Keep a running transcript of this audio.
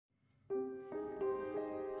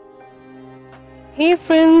Hey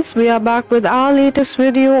friends, we are back with our latest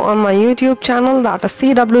video on my YouTube channel, that is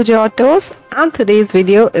CWJ Autos, and today's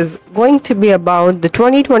video is going to be about the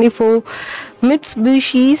 2024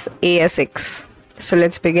 Mitsubishi ASX. So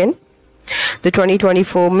let's begin. The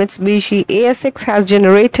 2024 Mitsubishi ASX has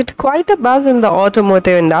generated quite a buzz in the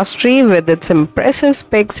automotive industry with its impressive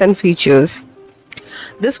specs and features.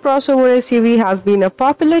 This crossover SUV has been a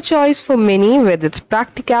popular choice for many with its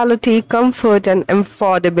practicality, comfort and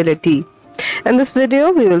affordability. In this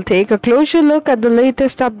video, we will take a closer look at the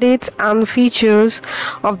latest updates and features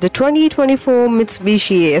of the 2024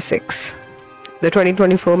 Mitsubishi ASX. The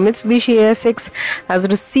 2024 Mitsubishi ASX has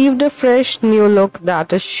received a fresh new look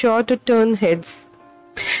that is sure to turn heads.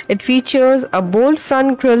 It features a bold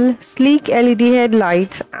front grille, sleek LED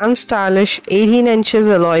headlights and stylish 18 inches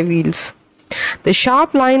alloy wheels. The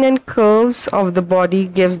sharp line and curves of the body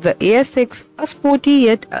gives the ASX a sporty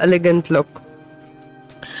yet elegant look.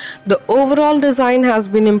 The overall design has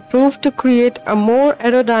been improved to create a more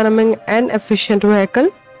aerodynamic and efficient vehicle.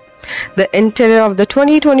 The interior of the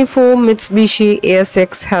 2024 Mitsubishi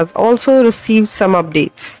ASX has also received some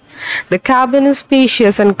updates. The cabin is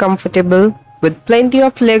spacious and comfortable with plenty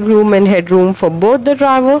of legroom and headroom for both the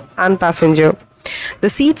driver and passenger. The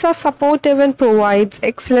seats are supportive and provides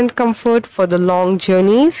excellent comfort for the long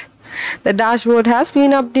journeys. The dashboard has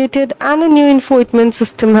been updated and a new infotainment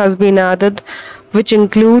system has been added, which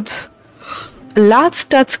includes a large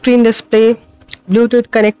touchscreen display, Bluetooth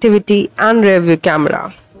connectivity and rear view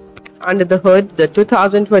camera. Under the hood, the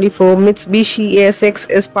 2024 Mitsubishi ASX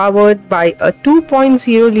is powered by a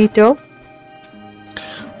 2.0-liter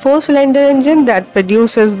 4-cylinder engine that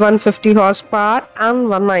produces 150 horsepower and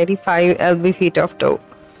 195 lb-ft of torque.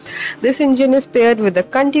 This engine is paired with a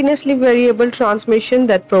continuously variable transmission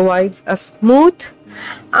that provides a smooth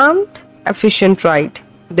and efficient ride.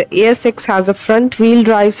 The ASX has a front-wheel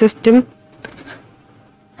drive system,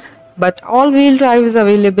 but all-wheel drive is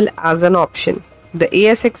available as an option. The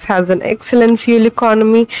ASX has an excellent fuel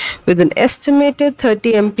economy with an estimated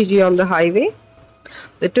 30 mpg on the highway.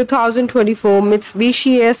 The 2024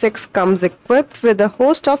 Mitsubishi ASX comes equipped with a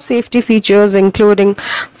host of safety features including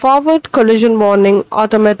forward collision warning,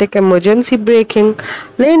 automatic emergency braking,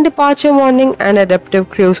 lane departure warning and adaptive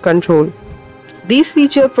cruise control. These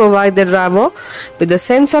features provide the driver with a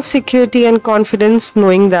sense of security and confidence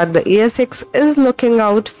knowing that the ASX is looking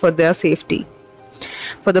out for their safety.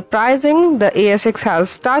 For the pricing, the ASX has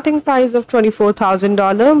a starting price of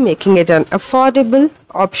 $24,000, making it an affordable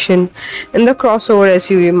option in the crossover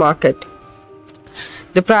SUV market.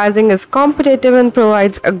 The pricing is competitive and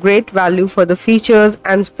provides a great value for the features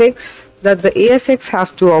and specs that the ASX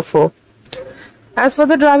has to offer. As for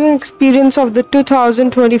the driving experience of the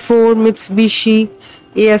 2024 Mitsubishi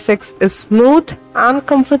ASX is smooth and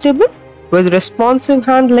comfortable with responsive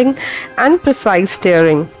handling and precise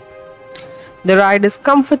steering. The ride is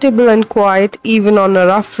comfortable and quiet even on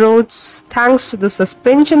rough roads thanks to the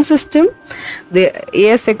suspension system. The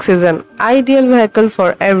ASX is an ideal vehicle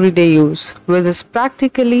for everyday use with its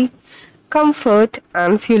practicality, comfort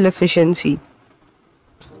and fuel efficiency.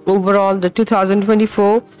 Overall, the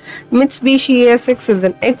 2024 Mitsubishi ASX is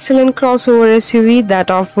an excellent crossover SUV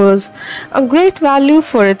that offers a great value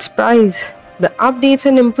for its price. The updates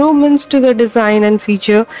and improvements to the design and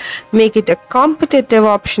feature make it a competitive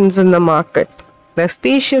option in the market. The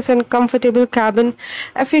spacious and comfortable cabin,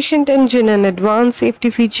 efficient engine and advanced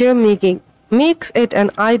safety feature makes it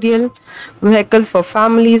an ideal vehicle for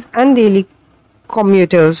families and daily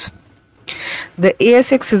commuters. The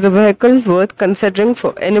ASX is a vehicle worth considering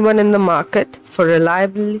for anyone in the market for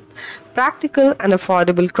reliable, practical and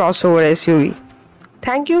affordable crossover SUV.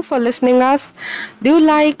 Thank you for listening us. Do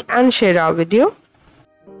like and share our video.